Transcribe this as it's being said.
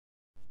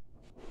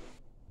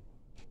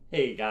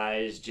Hey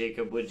guys,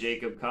 Jacob with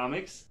Jacob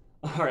Comics.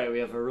 Alright, we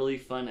have a really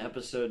fun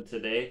episode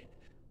today.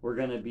 We're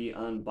going to be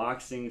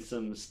unboxing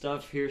some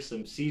stuff here,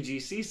 some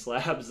CGC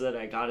slabs that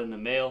I got in the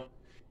mail.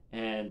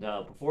 And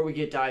before we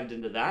get dived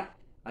into that,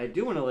 I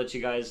do want to let you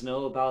guys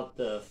know about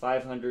the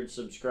 500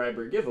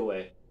 subscriber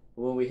giveaway.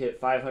 When we hit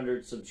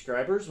 500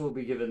 subscribers, we'll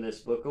be giving this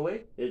book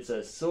away. It's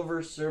a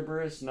Silver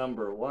Cerberus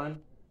 #1.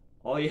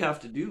 All you have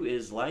to do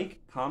is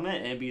like,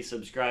 comment, and be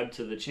subscribed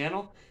to the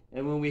channel.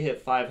 And when we hit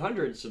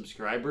 500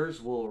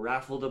 subscribers, we'll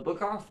raffle the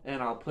book off,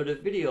 and I'll put a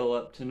video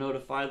up to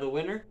notify the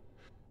winner.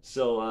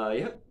 So,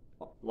 yep,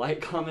 like,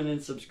 comment,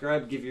 and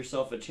subscribe. Give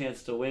yourself a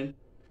chance to win.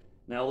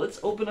 Now, let's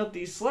open up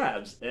these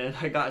slabs. And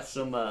I got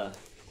some, I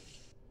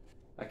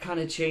kind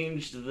of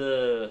changed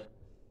the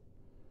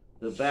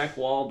back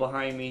wall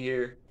behind me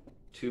here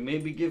to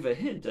maybe give a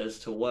hint as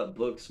to what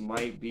books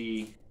might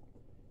be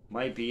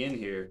in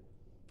here.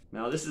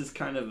 Now, this is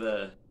kind of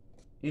a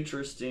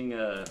interesting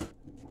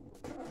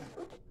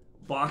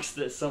box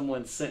that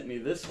someone sent me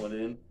this one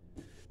in.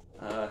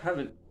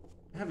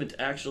 Haven't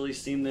actually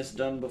seen this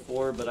done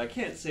before, but I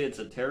can't say it's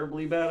a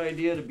terribly bad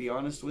idea, to be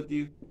honest with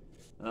you.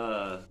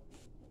 Got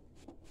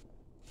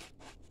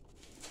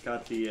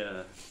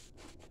the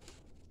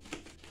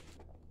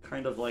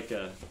kind of like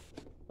a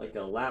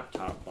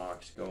laptop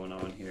box going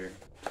on here.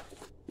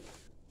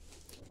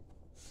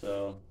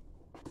 So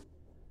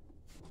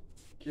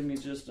give me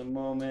just a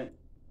moment.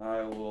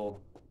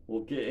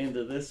 We'll get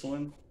into this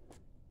one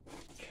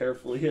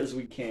carefully as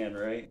we can,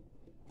 right?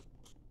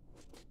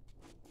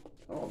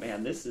 Oh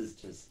man, this is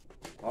just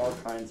all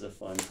kinds of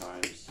fun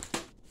times.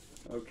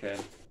 Okay,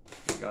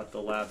 we got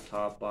the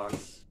laptop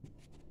box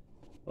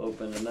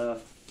open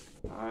enough.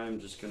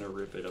 I'm just gonna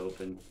rip it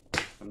open.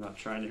 I'm not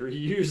trying to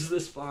reuse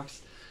this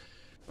box.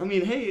 I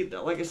mean, hey,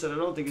 like I said, I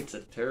don't think it's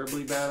a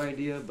terribly bad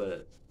idea,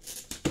 but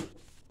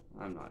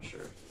I'm not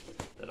sure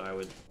that I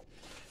would.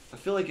 I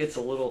feel like it's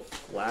a little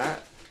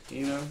flat,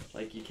 you know,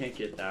 like you can't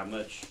get that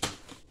much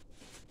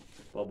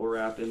bubble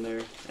wrap in there,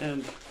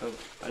 and oh,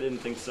 I didn't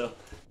think so.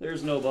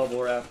 There's no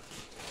bubble wrap.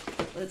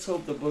 Let's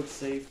hope the book's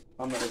safe.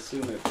 I'm gonna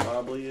assume it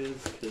probably is,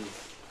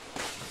 because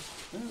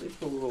they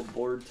put a little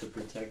board to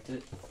protect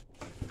it.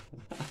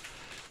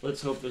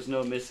 Let's hope there's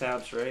no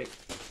mishaps, right?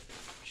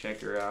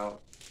 Check her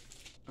out.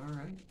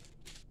 Alright.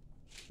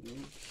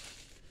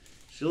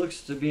 She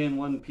looks to be in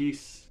one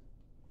piece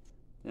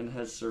and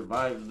has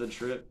survived the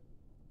trip.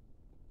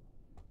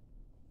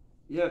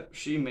 Yep,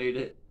 she made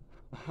it.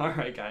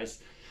 Alright, guys.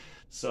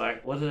 So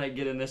what did I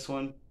get in this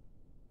one?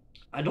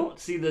 I don't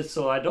see this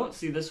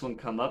one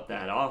come up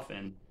that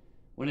often.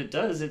 When it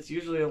does, it's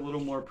usually a little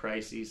more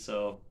pricey,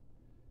 so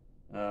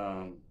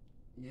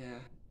yeah.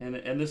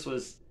 And this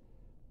was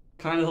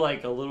kind of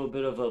like a little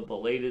bit of a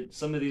belated.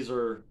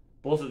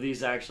 Both of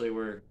these actually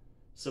were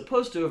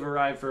supposed to have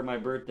arrived for my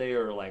birthday,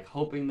 or like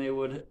hoping they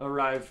would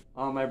arrive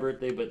on my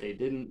birthday, but they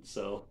didn't,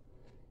 so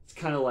it's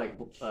kind of like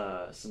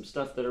some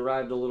stuff that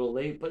arrived a little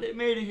late, but it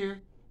made it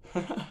here.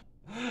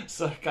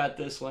 So I got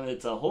this one.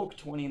 It's a Hulk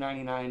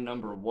 2099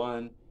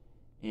 #1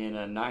 in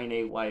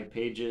 9/8 wide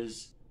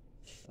pages.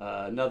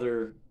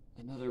 Another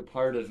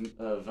part of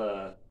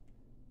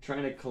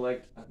trying to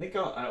collect. I think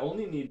I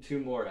only need 2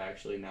 more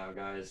actually now,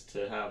 guys,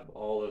 to have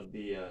all of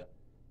the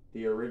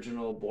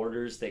original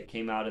borders that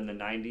came out in the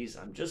 90s.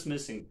 I'm just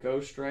missing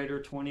Ghost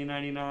Rider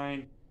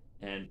 2099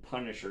 and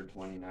Punisher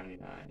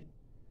 2099.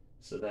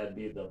 So that'd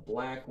be the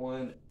black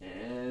one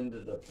and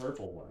the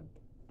purple one.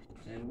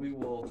 And we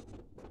will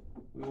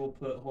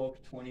put Hulk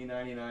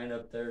 2099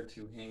 up there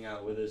to hang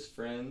out with his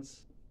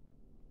friends.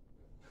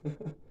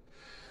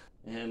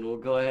 And we'll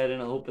go ahead and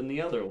open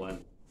the other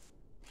one.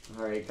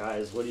 Alright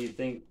guys, what do you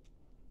think?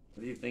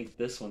 What do you think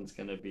this one's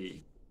gonna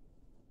be?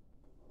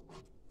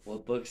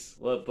 What books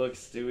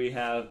do we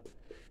have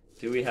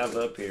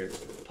up here?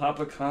 Pop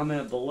a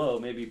comment below.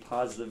 Maybe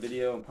pause the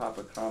video and pop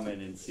a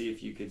comment and see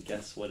if you could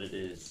guess what it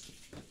is.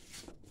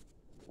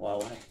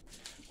 While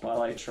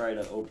I try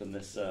to open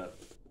this up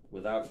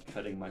without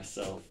cutting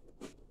myself.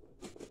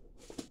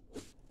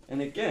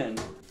 And again,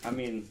 I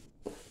mean,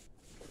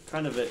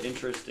 kind of an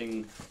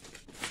interesting,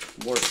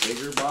 more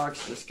bigger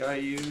box this guy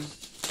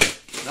used.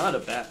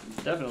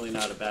 Definitely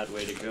not a bad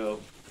way to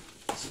go.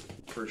 It's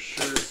for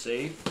sure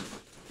safe,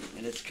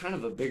 and it's kind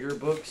of a bigger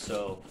book,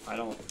 so I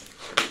don't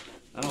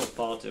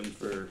fault him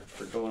for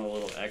going a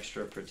little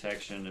extra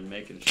protection and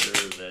making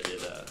sure that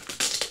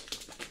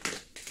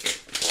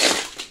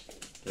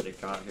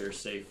it got here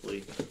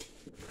safely.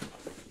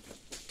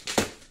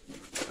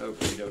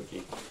 Okie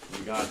dokie.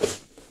 We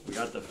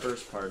got the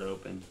first part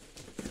open,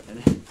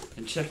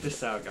 and check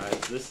this out, guys.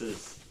 This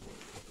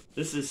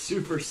is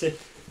super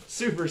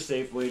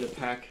safe way to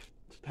pack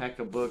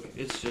a book.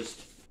 It's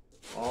just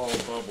all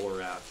bubble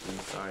wrapped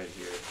inside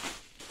here.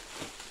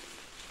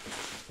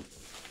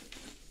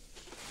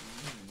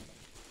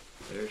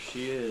 There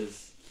she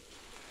is.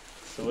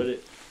 So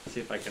see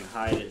if I can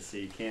hide it so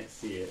you can't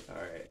see it. All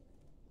right.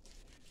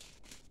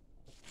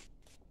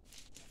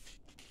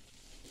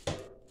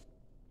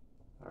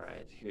 All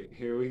right,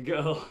 here we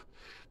go.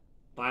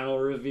 Final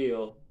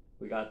reveal.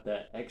 We got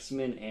the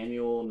X-Men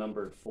Annual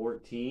number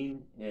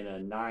 14 in a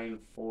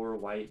 9-4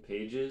 white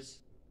pages.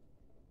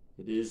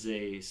 It is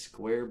a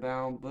square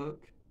bound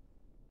book,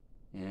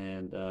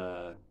 and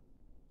yeah,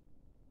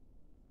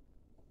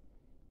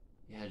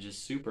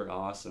 just super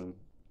awesome.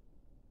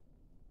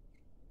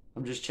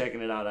 I'm just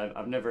checking it out.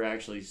 I've never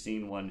actually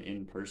seen one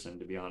in person,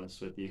 to be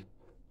honest with you.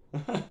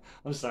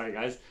 I'm sorry,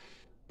 guys,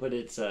 but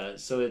it's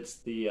so it's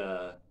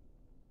the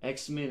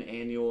X-Men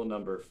Annual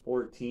number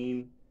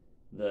 14,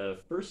 the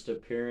first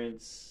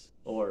appearance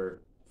or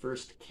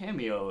first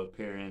cameo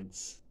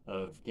appearance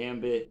of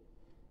Gambit,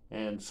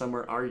 and some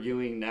are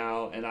arguing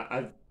now, and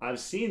I've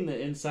seen the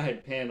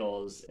inside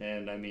panels,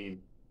 and I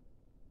mean,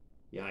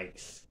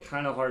 yikes,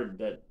 kind of hard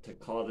to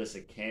call this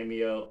a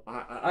cameo.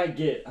 I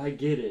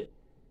get it.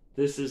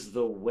 This is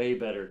the way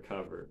better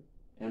cover,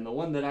 and the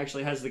one that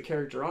actually has the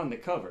character on the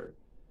cover.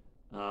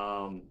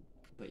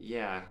 But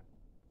yeah,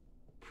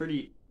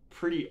 pretty.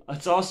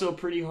 It's also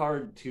pretty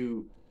hard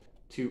to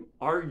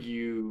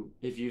argue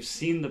if you've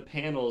seen the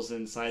panels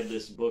inside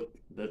this book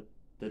that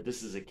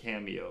this is a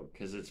cameo,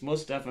 because it's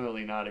most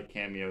definitely not a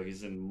cameo.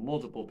 He's in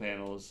multiple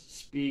panels,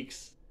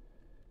 speaks,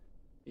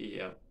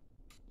 yeah,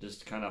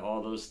 just kind of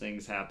all those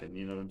things happen.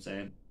 You know what I'm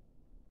saying?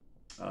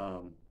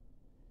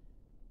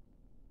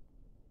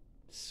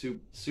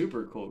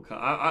 Super cool.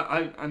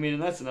 I mean,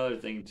 and that's another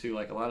thing too.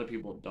 Like, a lot of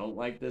people don't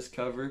like this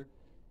cover,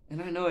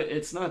 and I know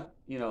it's not.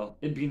 You know,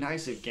 it'd be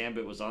nice if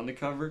Gambit was on the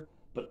cover,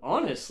 but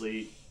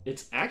honestly,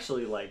 it's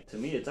actually, like, to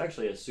me, it's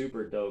actually a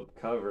super dope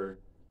cover.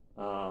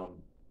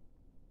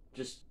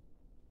 Just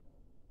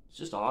it's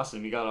just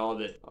awesome. You got all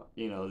the,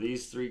 you know,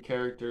 these three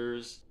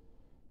characters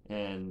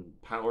and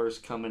powers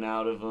coming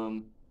out of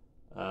them.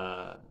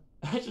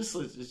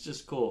 It's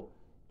just cool.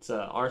 It's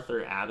a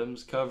Arthur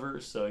Adams cover,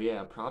 so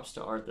yeah, props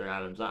to Arthur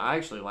Adams. I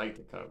actually like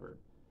the cover.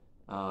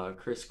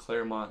 Chris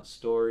Claremont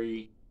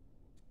story,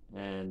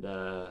 and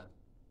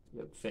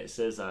yep, it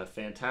says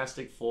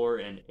Fantastic Four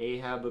and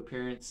Ahab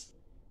appearance.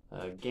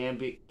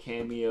 Gambit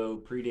cameo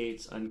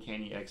predates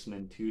Uncanny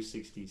X-Men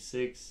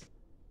 266.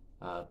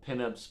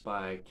 Pinups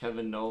by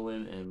Kevin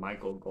Nolan and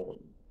Michael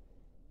Golden.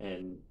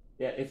 And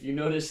yeah, if you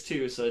notice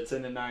too, so it's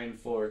in a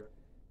 9-4.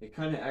 It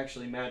kind of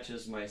actually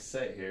matches my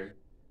set here.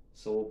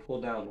 So we'll pull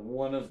down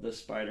one of the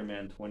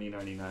Spider-Man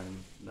 2099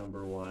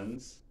 number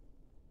ones,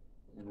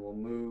 and we'll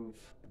move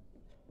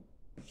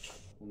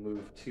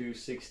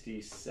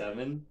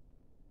 267,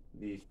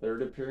 the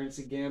third appearance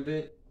of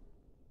Gambit,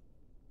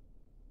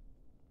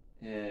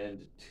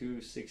 and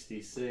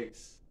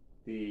 266,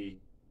 the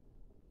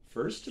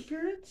first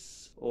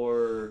appearance,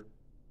 or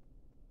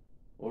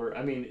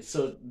I mean,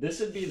 so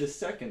this would be the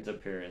second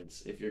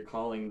appearance if you're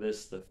calling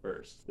this the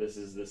first. This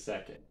is the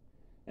second.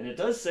 And it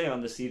does say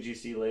on the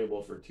CGC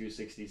label for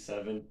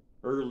 267,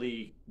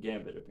 early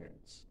Gambit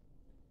appearance.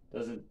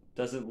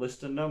 Doesn't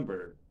list a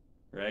number,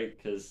 right?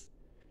 Because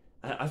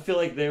I feel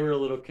like they were a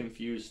little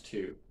confused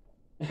too.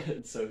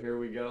 So here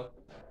we go.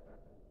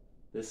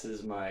 This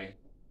is my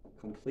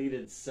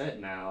completed set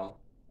now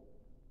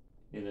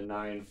in a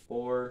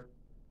 9-4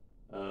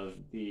 of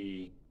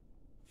the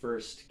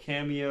first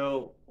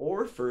cameo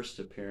or first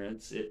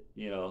appearance. It,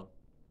 you know,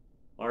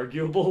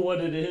 arguable what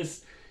it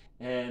is.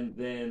 And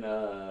then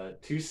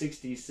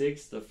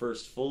 266, the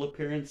first full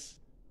appearance,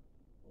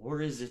 or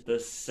is it the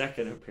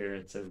second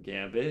appearance of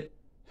Gambit?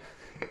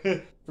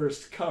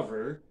 First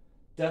cover,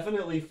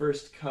 definitely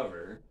first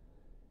cover.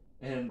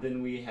 And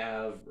then we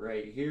have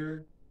right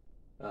here,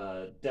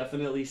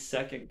 definitely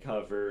second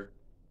cover,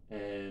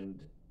 and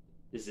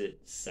is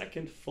it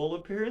second full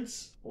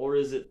appearance or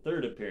is it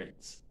third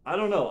appearance? I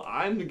don't know.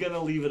 I'm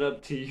gonna leave it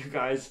up to you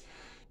guys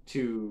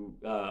to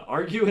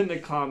argue in the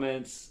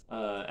comments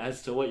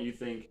as to what you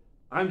think.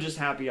 I'm just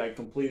happy I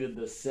completed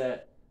the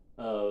set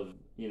of,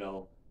 you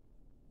know,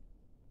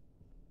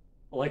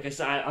 like I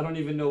said, I don't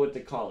even know what to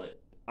call it.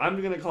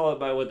 I'm going to call it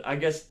by what, I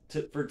guess,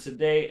 for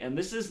today, and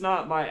this is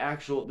not my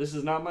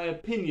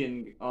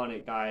opinion on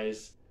it,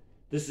 guys.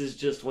 This is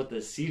just what the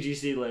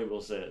CGC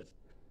label says.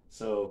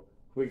 So,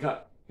 we've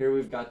got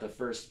the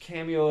first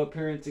cameo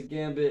appearance of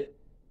Gambit,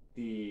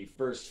 the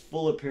first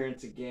full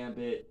appearance of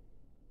Gambit,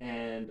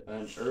 and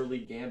an early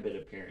Gambit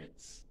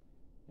appearance.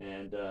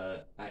 And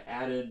I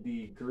added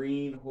the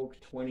green Hulk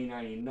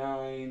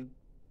 2099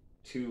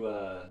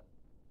 to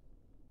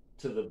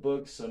the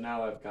book, so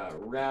now I've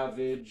got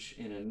Ravage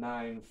in a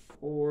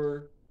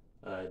 9-4,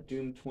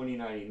 Doom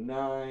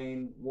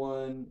 2099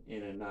 one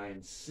in a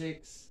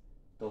 9-6,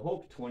 the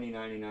Hulk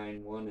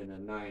 2099 one in a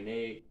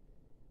 9-8,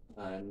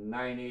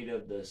 9-8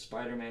 of the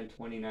Spider-Man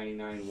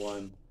 2099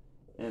 one,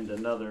 and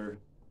another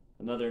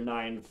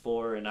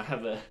 9-4, and I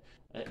have an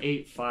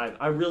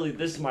 8-5.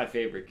 This is my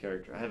favorite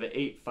character. I have an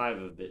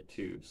 8-5 of it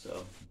too.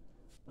 So,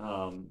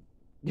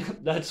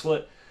 that's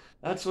what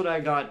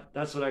I got.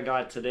 That's what I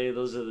got today.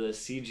 Those are the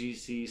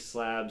CGC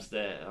slabs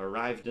that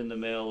arrived in the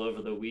mail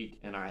over the week,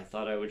 and I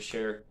thought I would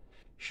share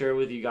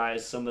with you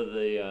guys some of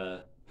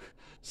the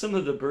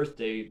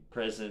birthday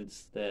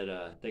presents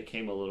that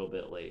came a little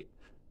bit late.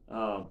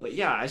 But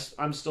yeah,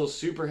 I'm still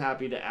super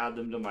happy to add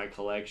them to my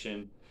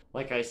collection.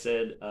 like I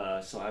said,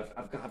 so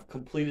I've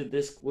completed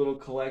this little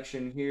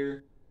collection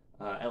here,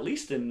 at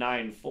least in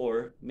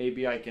 9.4.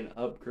 Maybe I can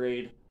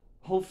upgrade,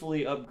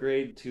 hopefully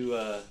upgrade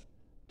to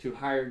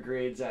higher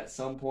grades at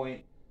some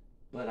point.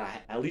 But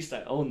at least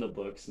I own the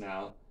books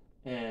now,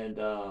 and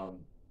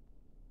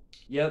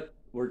yep,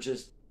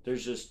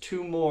 there's just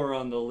two more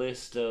on the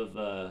list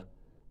of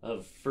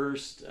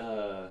first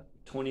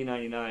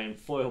 2099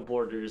 foil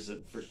borders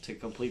to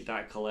complete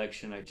that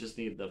collection. I just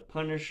need the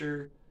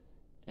Punisher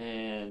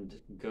and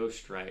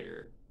Ghost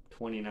Rider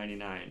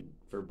 2099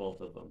 for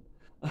both of them.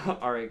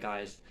 All right,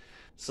 guys.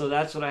 So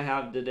that's what I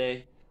have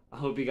today. I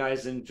hope you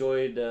guys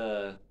enjoyed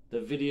the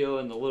video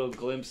and the little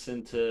glimpse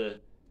into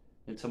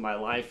my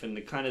life and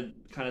the kind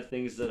of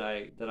things that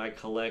I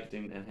collect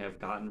and have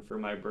gotten for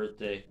my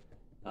birthday,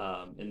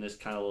 in this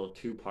kind of little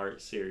two-part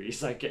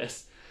series, I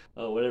guess,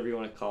 whatever you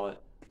want to call it.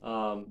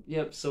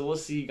 Yep. So we'll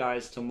see you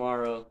guys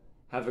tomorrow.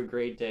 Have a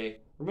great day.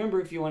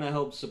 Remember, if you want to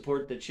help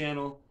support the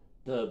channel,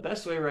 the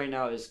best way right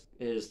now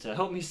is to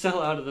help me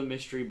sell out of the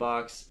mystery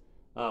box.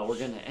 We're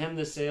going to end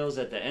the sales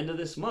at the end of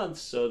this month,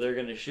 so they're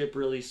going to ship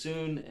really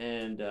soon,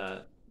 and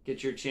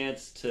get your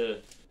chance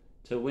to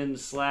win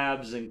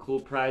slabs and cool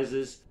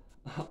prizes.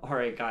 All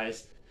right,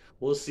 guys.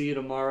 We'll see you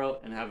tomorrow,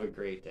 and have a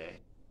great day.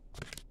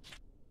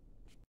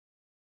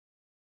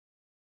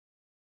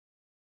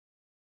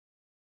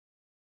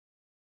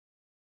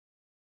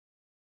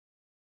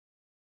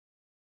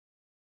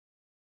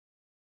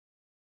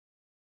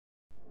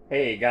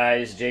 Hey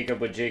guys,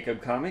 Jacob with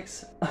Jacob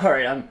Comics. All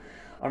right, I'm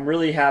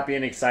really happy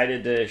and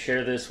excited to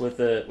share this with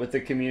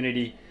the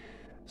community.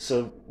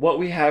 So what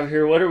we have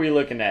here, what are we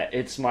looking at?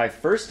 It's my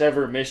first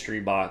ever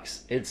mystery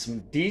box. It's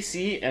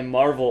DC and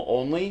Marvel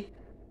only,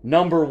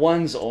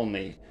 #1s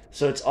only.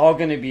 So it's all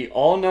going to be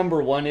all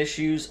 #1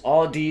 issues,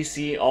 all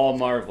DC, all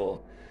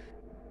Marvel.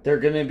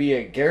 They're going to be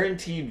a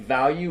guaranteed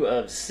value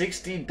of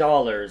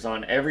 $60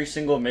 on every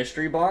single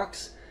mystery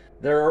box.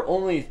 There are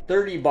only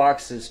 30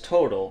 boxes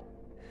total.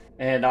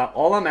 And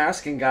all I'm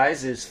asking,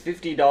 guys, is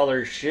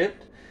 $50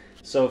 shipped.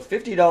 So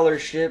 $50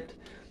 shipped,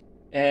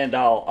 and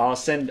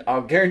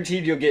I'll guarantee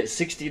you'll get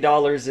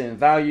 $60 in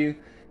value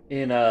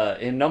in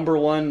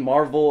 #1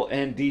 Marvel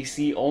and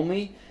DC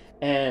only.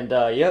 And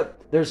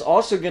yep, there's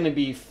also going to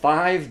be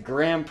 5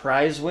 grand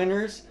prize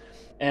winners,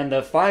 and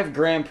the 5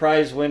 grand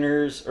prize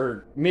winners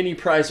or mini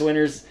prize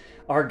winners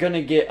are going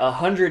to get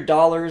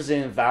 $100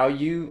 in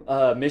value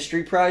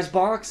mystery prize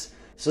box.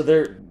 So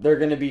they're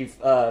going to be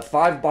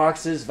 5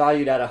 boxes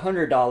valued at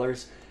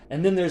 $100,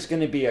 and then there's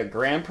going to be a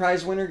grand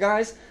prize winner,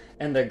 guys.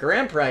 And the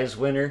grand prize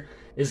winner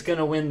is going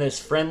to win this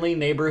Friendly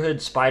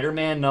Neighborhood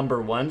Spider-Man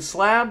 #1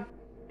 slab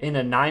in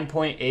a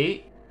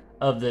 9.8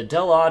 of the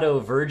Del Auto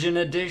Virgin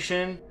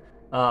Edition,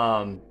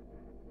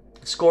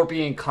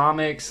 Scorpion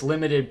Comics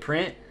limited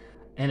print.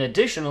 And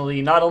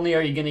additionally, not only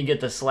are you going to get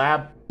the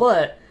slab,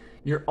 but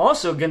you're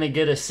also going to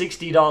get a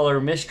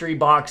 $60 mystery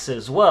box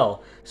as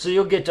well. So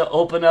you'll get to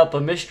open up a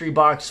mystery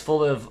box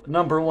full of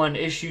 #1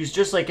 issues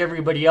just like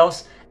everybody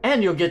else,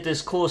 and you'll get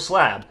this cool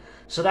slab.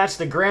 So that's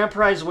the grand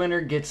prize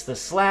winner gets the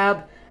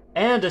slab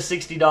and a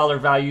 $60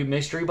 value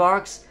mystery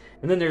box.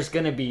 And then there's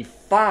going to be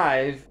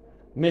 5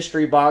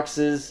 mystery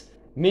boxes,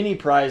 mini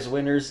prize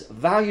winners,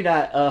 valued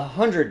at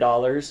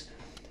 $100.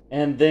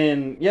 And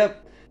then,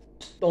 yep,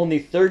 only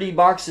 30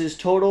 boxes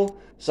total.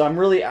 So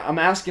I'm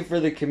asking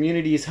for the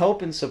community's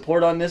help and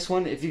support on this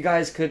one. If you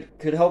guys could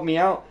help me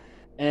out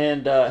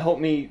and help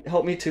me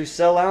to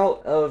sell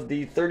out of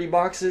the 30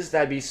 boxes,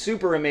 that'd be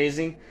super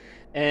amazing.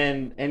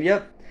 And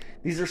yep,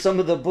 these are some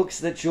of the books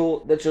that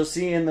you'll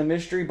see in the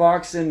mystery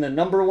box in the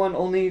 #1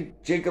 only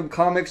Jacob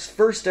Comics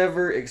first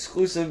ever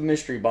exclusive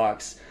mystery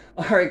box.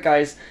 All right,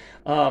 guys,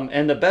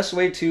 and the best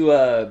way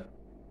to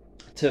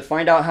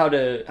find out how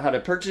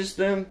to purchase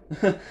them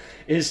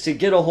is to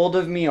get a hold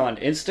of me on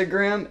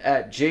Instagram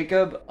at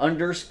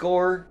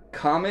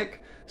Jacob_comic.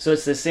 So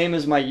it's the same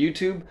as my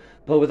YouTube,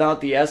 but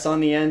without the S on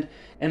the end.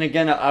 And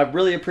again, I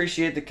really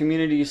appreciate the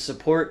community's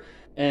support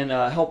and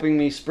helping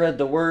me spread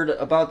the word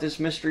about this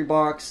mystery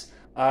box.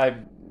 I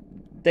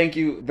thank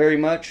you very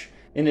much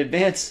in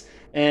advance.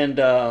 And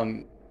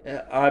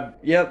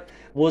yep,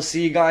 we'll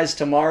see you guys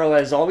tomorrow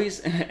as always,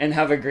 and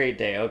have a great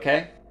day,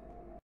 okay?